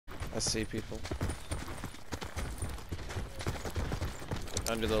I see people.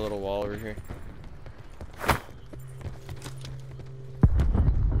 Under the little wall over here.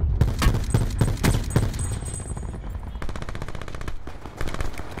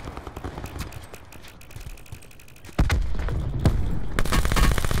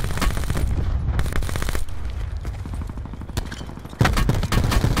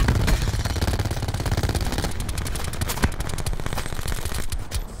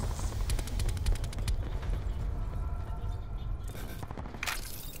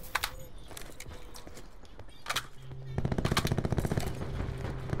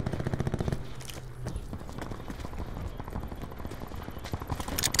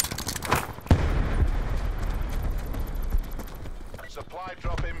 Supply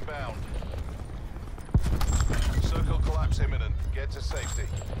drop inbound. Circle collapse imminent. Get to safety.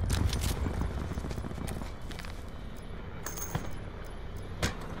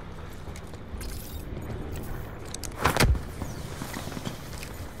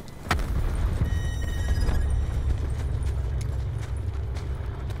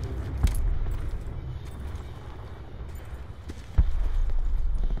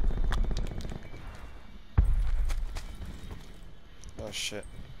 Oh shit.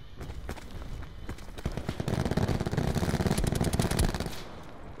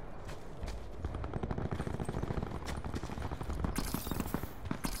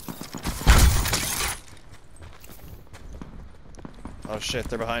 Oh shit,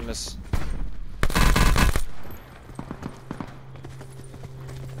 they're behind us.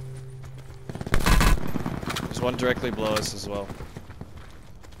 There's one directly below us as well.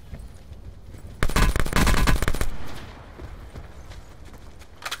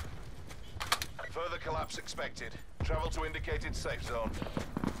 Further collapse expected. Travel to indicated safe zone.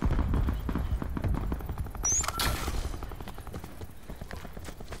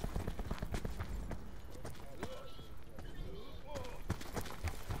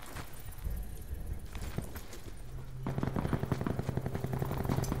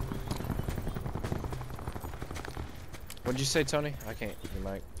 What'd you say, Tony? I can't. You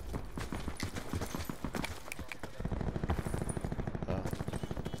might.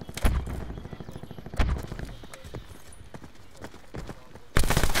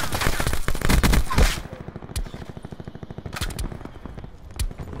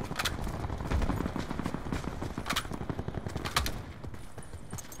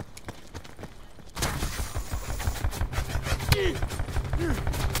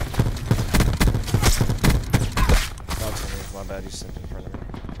 My bad, you stepped in front of me.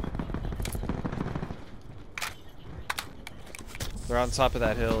 They're on top of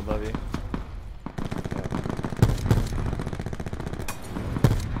that hill above you.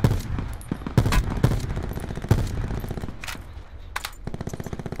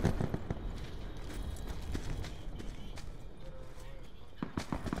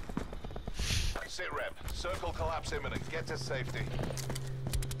 Sit rep. Circle collapse imminent. Get to safety.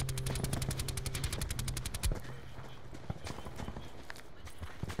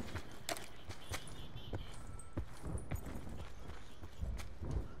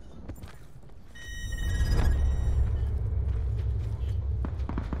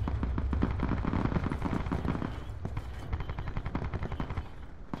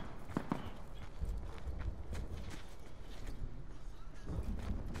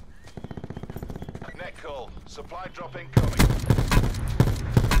 Net call. Supply drop incoming.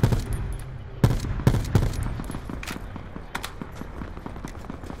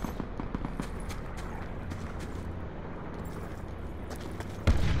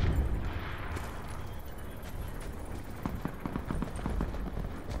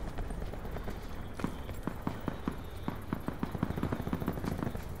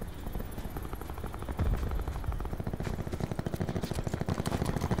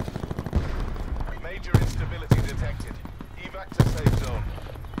 Major instability detected. Evac to safe zone.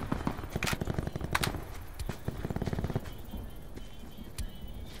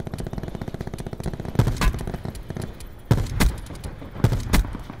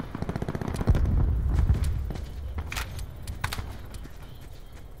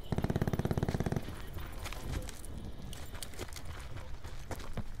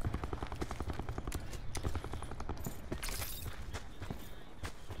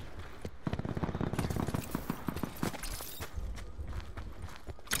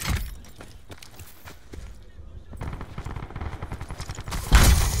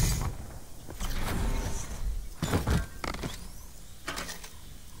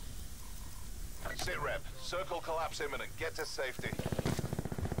 Sit rep. Circle collapse imminent. Get to safety.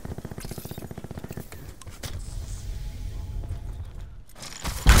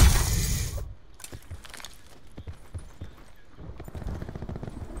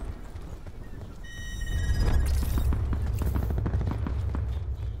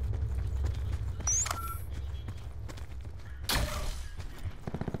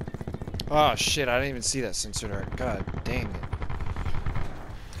 Oh shit, I didn't even see that sensor dart. God dang it.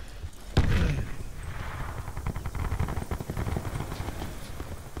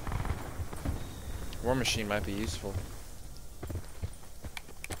 War machine might be useful.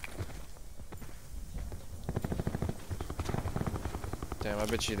 Damn, I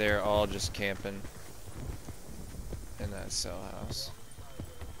bet you they're all just camping in that cell house.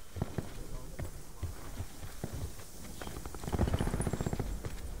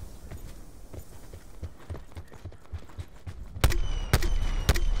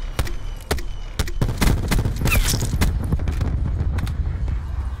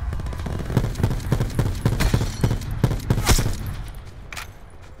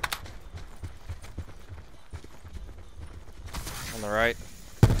 On the right.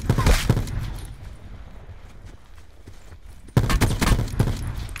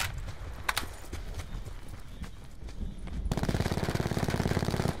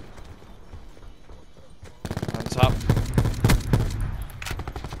 On top.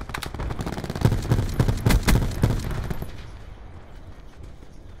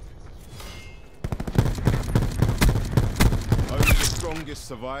 Only the strongest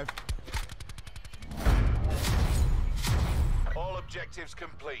survive. All objectives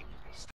complete.